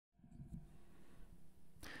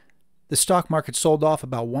The stock market sold off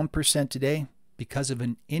about 1% today because of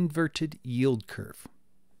an inverted yield curve.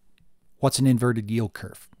 What's an inverted yield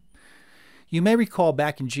curve? You may recall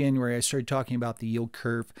back in January I started talking about the yield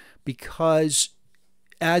curve because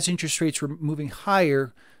as interest rates were moving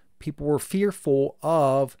higher, people were fearful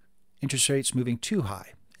of interest rates moving too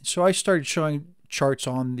high. So I started showing charts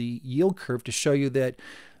on the yield curve to show you that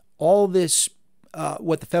all this,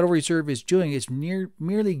 what the Federal Reserve is doing is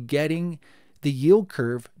merely getting the yield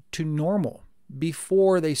curve to normal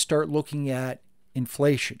before they start looking at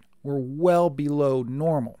inflation. We're well below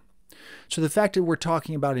normal. So the fact that we're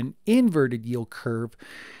talking about an inverted yield curve,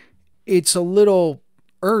 it's a little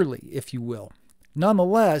early, if you will.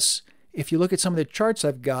 Nonetheless, if you look at some of the charts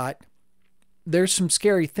I've got, there's some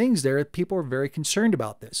scary things there. People are very concerned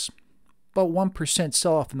about this. But 1%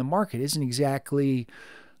 sell-off in the market isn't exactly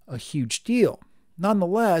a huge deal.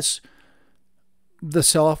 Nonetheless, the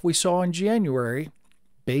sell-off we saw in January,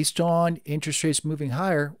 based on interest rates moving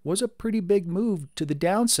higher, was a pretty big move to the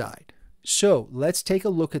downside. So let's take a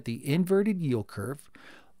look at the inverted yield curve.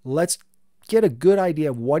 Let's get a good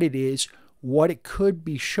idea of what it is, what it could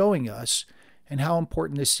be showing us, and how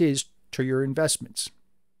important this is to your investments.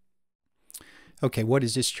 Okay, what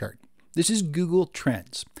is this chart? This is Google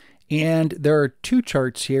Trends. And there are two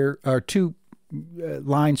charts here, or two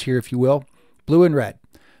lines here, if you will, blue and red.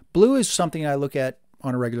 Blue is something I look at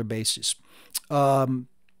on a regular basis.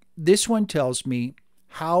 This one tells me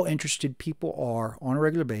how interested people are on a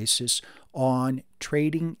regular basis on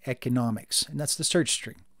trading economics. And that's the search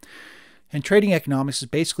string. And trading economics is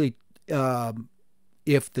basically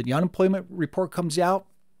if the unemployment report comes out,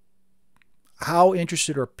 how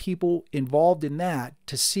interested are people involved in that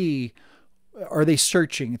to see, are they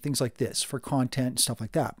searching things like this for content and stuff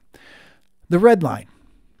like that. The red line,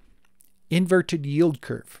 inverted yield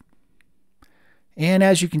curve. And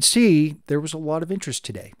as you can see, there was a lot of interest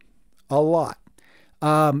today, a lot.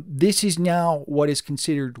 This is now what is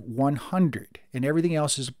considered 100, and everything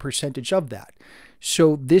else is a percentage of that.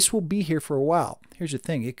 So this will be here for a while. Here's the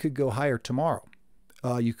thing, it could go higher tomorrow.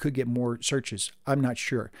 You could get more searches. I'm not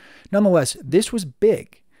sure. Nonetheless, this was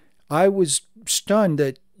big. I was stunned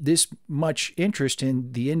that this much interest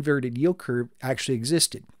in the inverted yield curve actually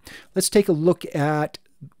existed. Let's take a look at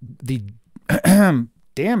the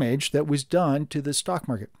damage that was done to the stock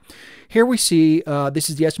market. Here we see this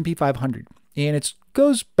is the S&P 500, and it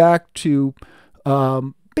goes back to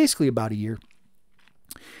basically about a year.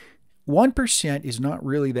 1% is not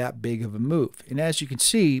really that big of a move. And as you can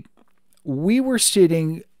see, we were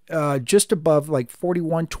sitting just above like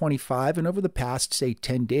 41.25, and over the past, say,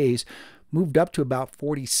 10 days, moved up to about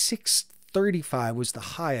 46.35 was the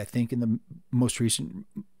high, I think, in the most recent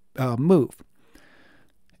move.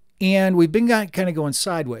 And we've been kind of going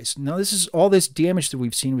sideways. Now, this is all this damage that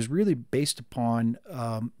we've seen was really based upon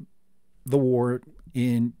the war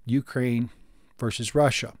in Ukraine versus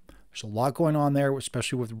Russia. There's a lot going on there,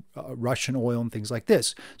 especially with Russian oil and things like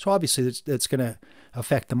this. So obviously that's going to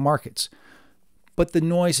affect the markets. But the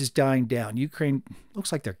noise is dying down. Ukraine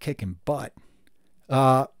looks like they're kicking butt.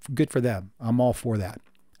 Good for them. I'm all for that.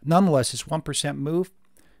 Nonetheless, this 1% move,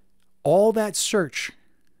 all that search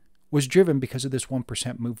was driven because of this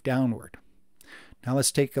 1% move downward. Now let's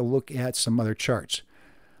take a look at some other charts.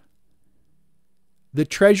 The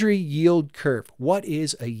Treasury yield curve. What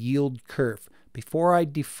is a yield curve? Before I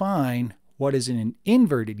define what is an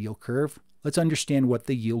inverted yield curve, let's understand what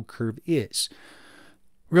the yield curve is.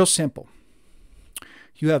 Real simple.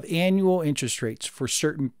 You have annual interest rates for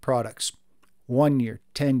certain products. 1 year,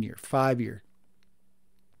 10 year, 5 year,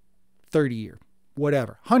 30 year,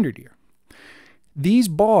 whatever, 100 year. These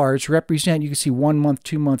bars represent, you can see 1 month,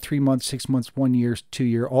 2 month, 3 months, 6 months, 1 year, 2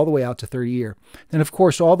 year, all the way out to 30 year. Then of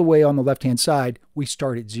course, all the way on the left-hand side, we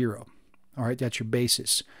start at 0. All right, that's your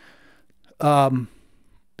basis.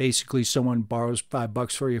 Basically, someone borrows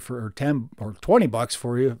 $5 for you or 10 or 20 bucks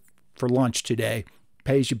for you for lunch today,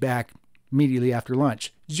 pays you back immediately after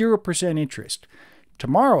lunch. 0% interest.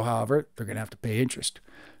 Tomorrow, however, they're going to have to pay interest.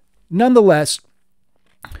 Nonetheless,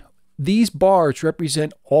 these bars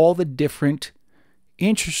represent all the different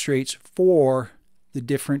interest rates for the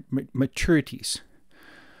different maturities.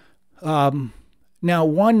 Now,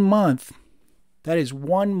 1 month, that is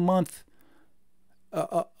 1 month,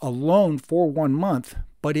 a loan for 1 month,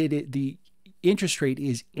 but the interest rate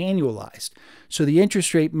is annualized. So the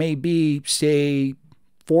interest rate may be, say,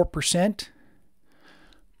 4%,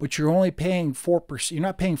 but you're only paying 4%. You're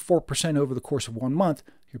not paying 4% over the course of 1 month.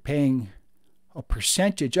 You're paying a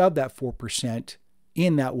percentage of that 4%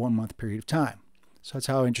 in that 1 month period of time. So that's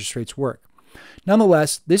how interest rates work.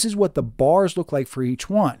 Nonetheless, this is what the bars look like for each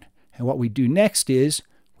one. And what we do next is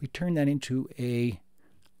we turn that into a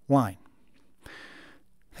line.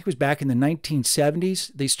 I think it was back in the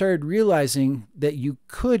 1970s, they started realizing that you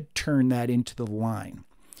could turn that into the line.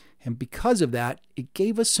 And because of that, it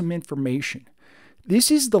gave us some information. This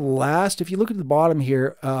is the last, if you look at the bottom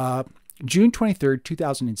here, June 23rd,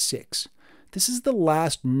 2006. This is the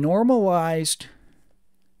last normalized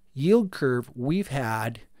yield curve we've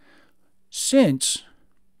had since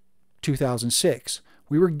 2006.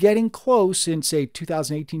 We were getting close in, say,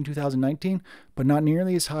 2018, 2019, but not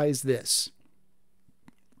nearly as high as this.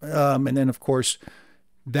 And then, of course,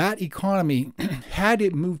 that economy, had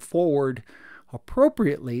it moved forward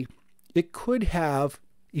appropriately, it could have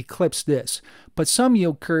eclipsed this. But some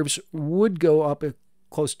yield curves would go up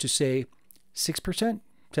close to, say, 6%,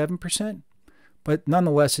 7%. But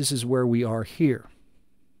nonetheless, this is where we are here.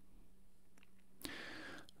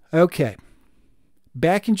 Okay.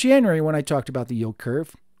 Back in January, when I talked about the yield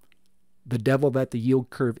curve, the devil that the yield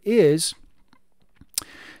curve is,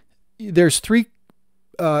 there's three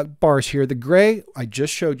bars here. The gray, I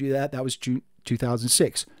just showed you that. That was June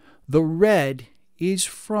 2006. The red is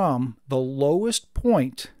from the lowest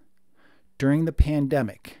point during the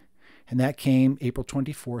pandemic, and that came April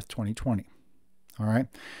 24th, 2020. All right.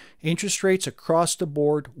 Interest rates across the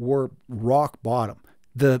board were rock bottom.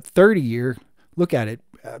 The 30-year, look at it,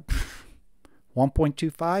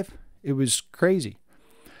 1.25. It was crazy.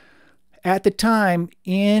 At the time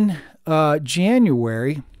in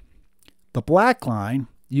January, the black line,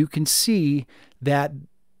 you can see that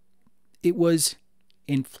it was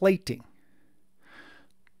inflating.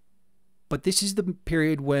 But this is the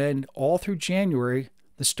period when all through January,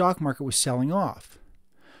 the stock market was selling off.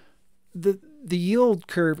 The yield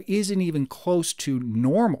curve isn't even close to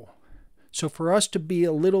normal. So for us to be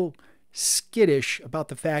a little skittish about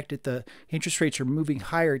the fact that the interest rates are moving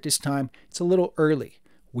higher at this time, it's a little early.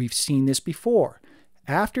 We've seen this before.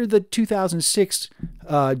 After the 2006,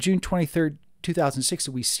 June 23rd, 2006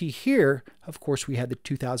 that we see here, of course, we had the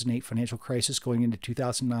 2008 financial crisis going into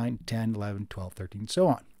 2009, 10, 11, 12, 13, and so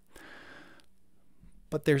on.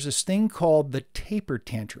 But there's this thing called the taper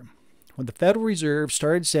tantrum. When the Federal Reserve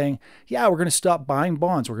started saying, yeah, we're going to stop buying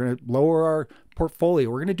bonds, we're going to lower our portfolio,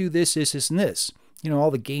 we're going to do this, this, this, and this. You know,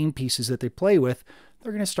 all the game pieces that they play with,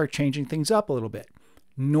 they're going to start changing things up a little bit.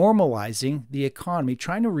 Normalizing the economy,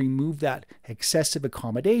 trying to remove that excessive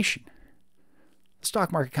accommodation. The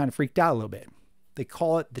stock market kind of freaked out a little bit. They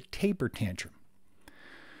call it the taper tantrum.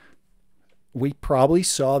 We probably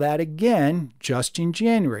saw that again just in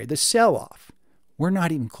January, the sell-off. We're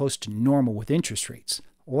not even close to normal with interest rates,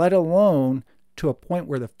 let alone to a point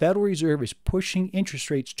where the Federal Reserve is pushing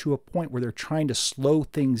interest rates to a point where they're trying to slow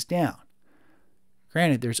things down.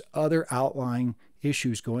 Granted, there's other outlying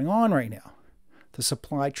issues going on right now. The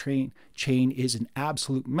supply chain is an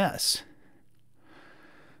absolute mess.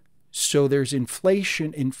 So there's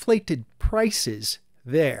inflation, inflated prices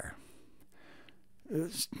there.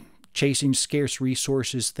 Chasing scarce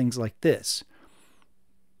resources, things like this.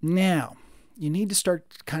 Now, you need to start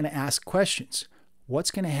to kind of ask questions.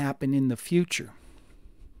 What's going to happen in the future?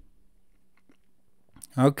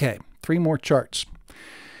 Okay, 3 more charts.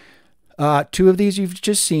 2 of these you've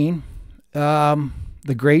just seen.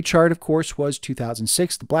 The gray chart, of course, was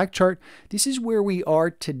 2006. The black chart, this is where we are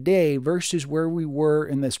today versus where we were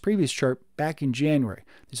in this previous chart back in January.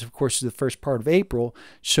 This, of course, is the first part of April.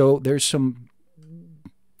 So there's some,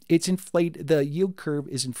 it's inflated, the yield curve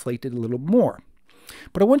is inflated a little more.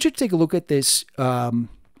 But I want you to take a look at this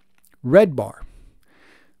red bar.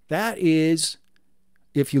 That is,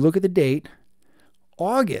 if you look at the date,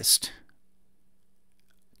 August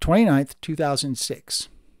 29th, 2006.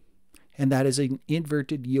 And that is an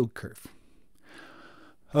inverted yield curve.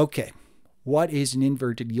 Okay, what is an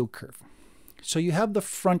inverted yield curve? So you have the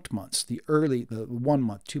front months, the 1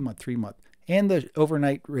 month, 2 month, 3 month, and the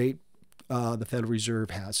overnight rate the Federal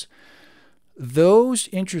Reserve has. Those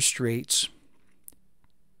interest rates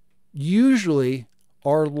usually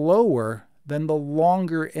are lower than the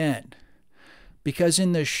longer end, because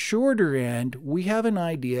in the shorter end, we have an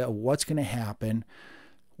idea of what's going to happen.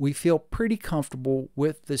 We feel pretty comfortable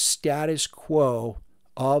with the status quo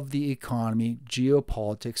of the economy,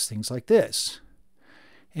 geopolitics, things like this.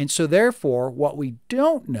 And so therefore, what we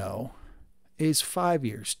don't know is 5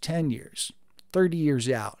 years, 10 years, 30 years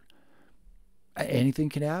out. Anything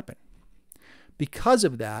can happen. Because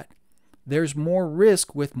of that, there's more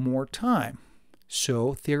risk with more time.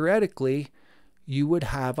 So theoretically, you would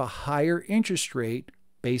have a higher interest rate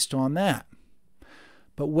based on that.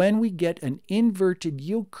 But when we get an inverted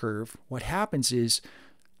yield curve, what happens is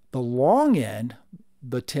the long end,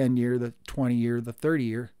 the 10-year, the 20-year, the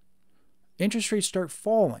 30-year, interest rates start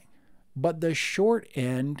falling. But the short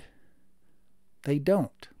end, they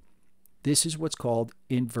don't. This is what's called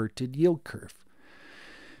inverted yield curve.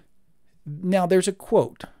 Now, there's a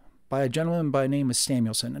quote by a gentleman by the name of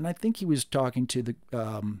Samuelson, and I think he was talking to the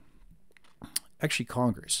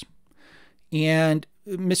Congress. And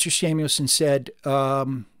Mr. Samuelson said,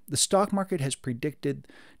 the stock market has predicted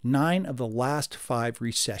 9 of the last 5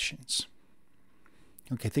 recessions.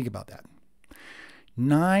 Okay, think about that.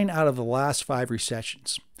 9 out of the last 5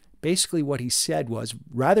 recessions. Basically, what he said was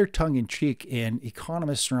rather tongue-in-cheek, and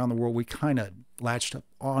economists around the world, we kind of latched up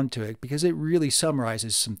onto it because it really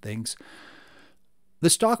summarizes some things. The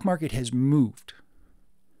stock market has moved,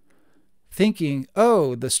 thinking,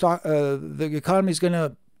 oh, the economy is going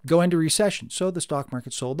to go into recession, so the stock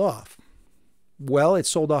market sold off. Well, it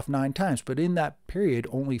sold off 9 times, but in that period,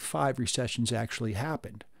 only 5 recessions actually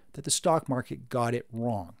happened. That the stock market got it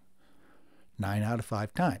wrong 9 out of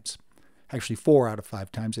 5 times. Actually, 4 out of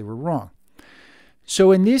 5 times they were wrong.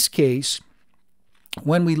 So in this case,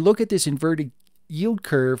 when we look at this inverted yield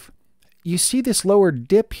curve, you see this lower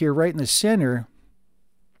dip here right in the center.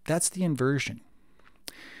 That's the inversion.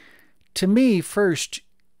 To me, first,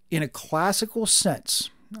 in a classical sense,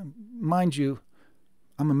 mind you,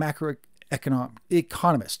 I'm a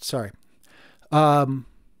macroeconomist, sorry.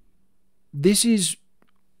 This is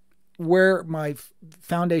where my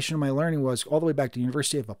foundation of my learning was all the way back to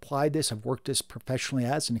university. I've applied this. I've worked this professionally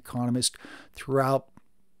as an economist throughout,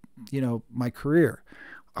 my career.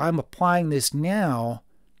 I'm applying this now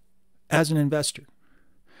as an investor.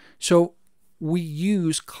 So we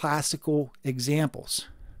use classical examples,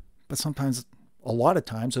 but sometimes, a lot of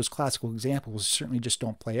times, those classical examples certainly just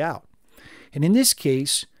don't play out. And in this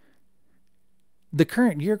case, the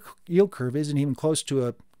current yield curve isn't even close to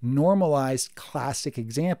a normalized classic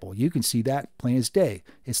example. You can see that plain as day.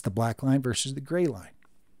 It's the black line versus the gray line.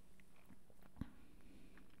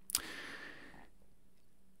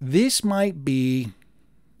 This might be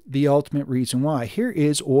the ultimate reason why. Here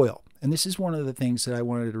is oil. And this is one of the things that I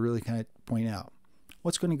wanted to really kind of point out.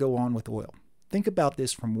 What's going to go on with oil? Think about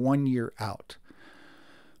this from 1 year out.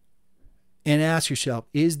 And ask yourself,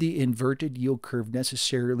 is the inverted yield curve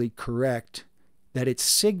necessarily correct that it's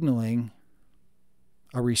signaling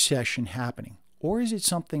a recession happening? Or is it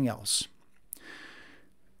something else?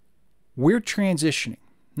 We're transitioning.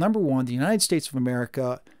 Number one, the United States of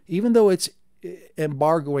America, even though it's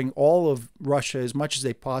embargoing all of Russia as much as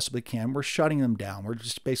they possibly can, we're shutting them down. We're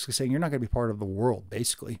just basically saying, you're not going to be part of the world,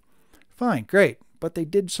 basically. Fine, great. But they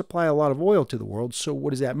did supply a lot of oil to the world, so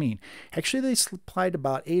what does that mean? Actually, they supplied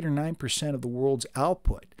about 8 or 9% of the world's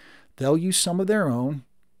output. They'll use some of their own.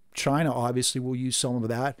 China obviously will use some of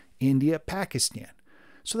that. India, Pakistan.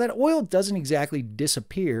 So that oil doesn't exactly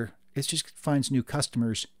disappear. It just finds new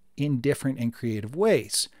customers in different and creative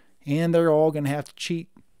ways. And they're all going to have to cheat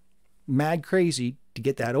mad crazy to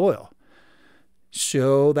get that oil.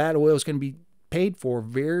 So that oil is going to be paid for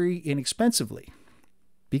very inexpensively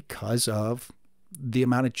because of the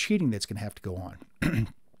amount of cheating that's going to have to go on.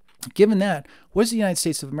 Given that, what is the United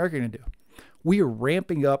States of America going to do? We are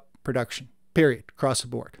ramping up production, period, across the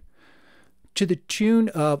board, to the tune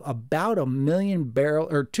of about 1 million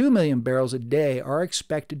barrels or 2 million barrels a day are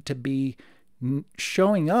expected to be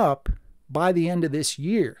showing up by the end of this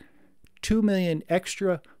year. 2 million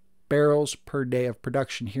extra barrels per day of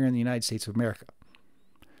production here in the United States of America.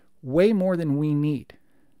 Way more than we need.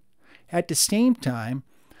 At the same time,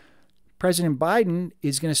 President Biden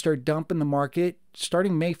is going to start dumping the market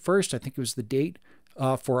starting May 1st, I think it was the date,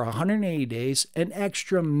 for 180 days, an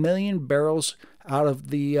extra 1 million barrels out of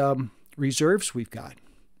the reserves we've got.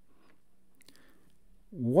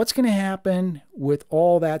 What's going to happen with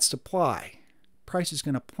all that supply? Price is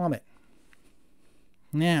going to plummet.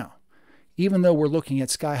 Now, even though we're looking at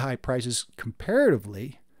sky-high prices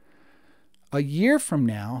comparatively, a year from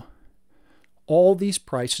now, all these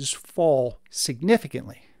prices fall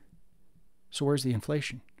significantly. So where's the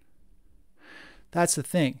inflation? That's the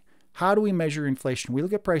thing. How do we measure inflation? We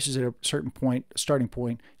look at prices at a certain point, starting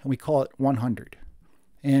point, and we call it 100.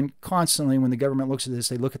 And constantly, when the government looks at this,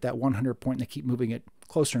 they look at that 100 point and they keep moving it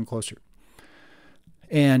closer and closer.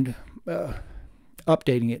 And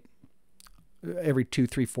updating it every 2,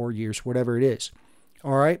 3, 4 years, whatever it is.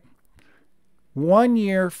 All right? 1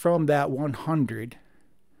 year from that 100,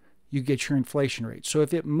 you get your inflation rate. So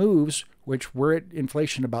if it moves, which we're at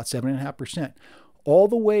inflation about 7.5%, all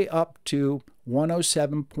the way up to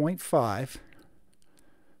 107.5,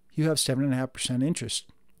 you have 7.5%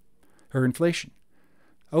 interest or inflation.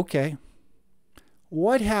 Okay.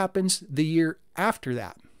 What happens the year after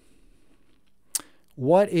that?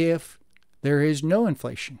 What if there is no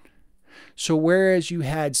inflation? So whereas you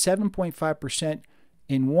had 7.5%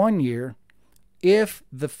 in 1 year, If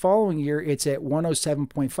the following year it's at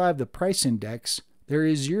 107.5, the price index, there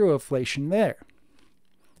is zero inflation there.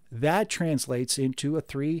 That translates into a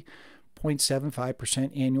 3.75%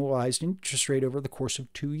 annualized interest rate over the course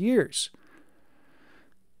of 2 years.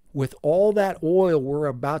 With all that oil we're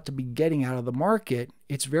about to be getting out of the market,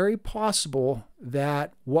 it's very possible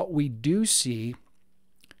that what we do see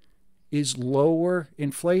is lower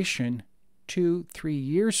inflation 2-3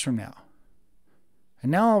 years from now.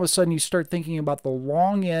 And now all of a sudden you start thinking about the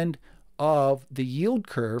long end of the yield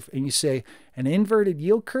curve and you say an inverted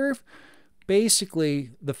yield curve, basically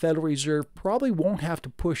the Federal Reserve probably won't have to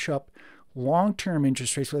push up long-term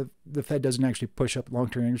interest rates. The Fed doesn't actually push up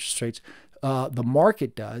long-term interest rates. The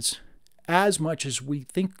market does, as much as we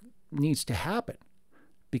think needs to happen.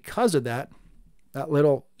 Because of that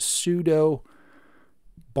little pseudo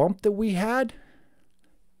bump that we had,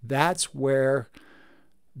 that's where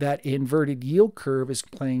that inverted yield curve is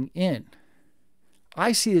playing in.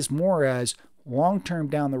 I see this more as long-term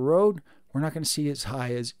down the road, we're not going to see as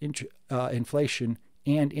high as inflation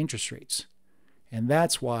and interest rates. And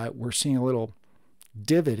that's why we're seeing a little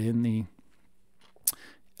divot in the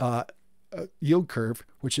yield curve,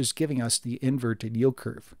 which is giving us the inverted yield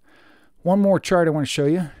curve. One more chart I want to show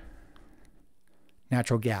you.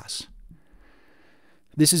 Natural gas.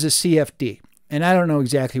 This is a CFD. And I don't know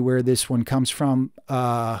exactly where this one comes from,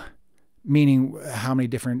 meaning how many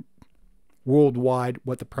different worldwide,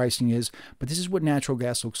 what the pricing is. But this is what natural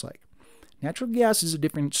gas looks like. Natural gas is a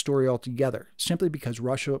different story altogether, simply because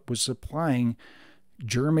Russia was supplying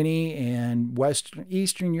Germany and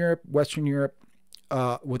Eastern Europe, Western Europe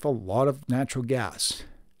with a lot of natural gas.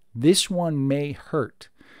 This one may hurt.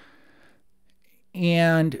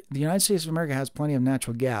 And the United States of America has plenty of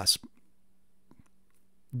natural gas.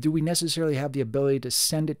 Do we necessarily have the ability to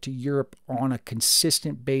send it to Europe on a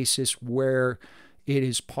consistent basis where it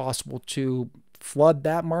is possible to flood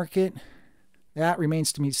that market? That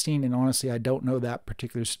remains to be seen, and honestly, I don't know that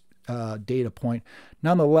particular data point.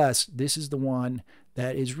 Nonetheless, this is the one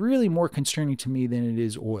that is really more concerning to me than it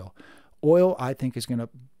is oil. Oil, I think, is going to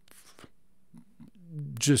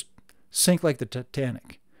just sink like the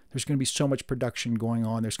Titanic. There's going to be so much production going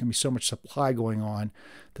on. There's going to be so much supply going on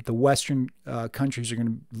that the Western countries are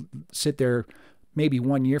going to sit there maybe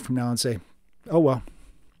 1 year from now and say, oh, well,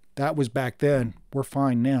 that was back then. We're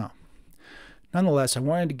fine now. Nonetheless, I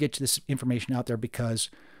wanted to get this information out there because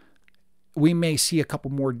we may see a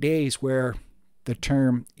couple more days where the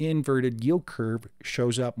term inverted yield curve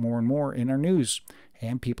shows up more and more in our news,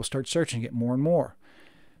 and people start searching it more and more.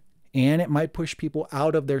 And it might push people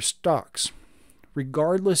out of their stocks.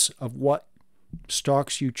 Regardless of what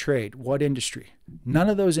stocks you trade, what industry, none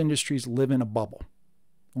of those industries live in a bubble.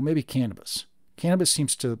 Well, maybe cannabis. Cannabis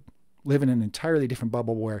seems to live in an entirely different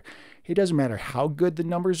bubble where it doesn't matter how good the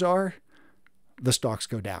numbers are, the stocks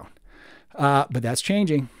go down. But that's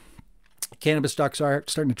changing. Cannabis stocks are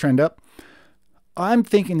starting to trend up. I'm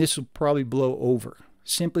thinking this will probably blow over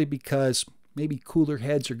simply because maybe cooler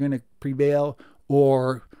heads are going to prevail,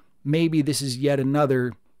 or maybe this is yet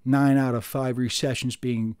another 9 out of 5 recessions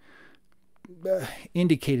being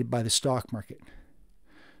indicated by the stock market.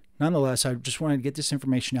 Nonetheless, I just wanted to get this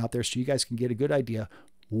information out there so you guys can get a good idea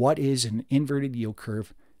what is an inverted yield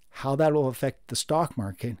curve, how that will affect the stock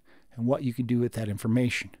market, and what you can do with that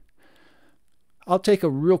information. I'll take a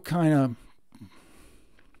real kind of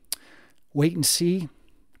wait and see,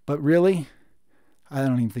 but really, I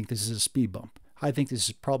don't even think this is a speed bump. I think this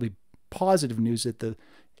is probably positive news that the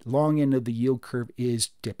long end of the yield curve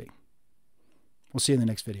is dipping. We'll see you in the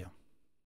next video.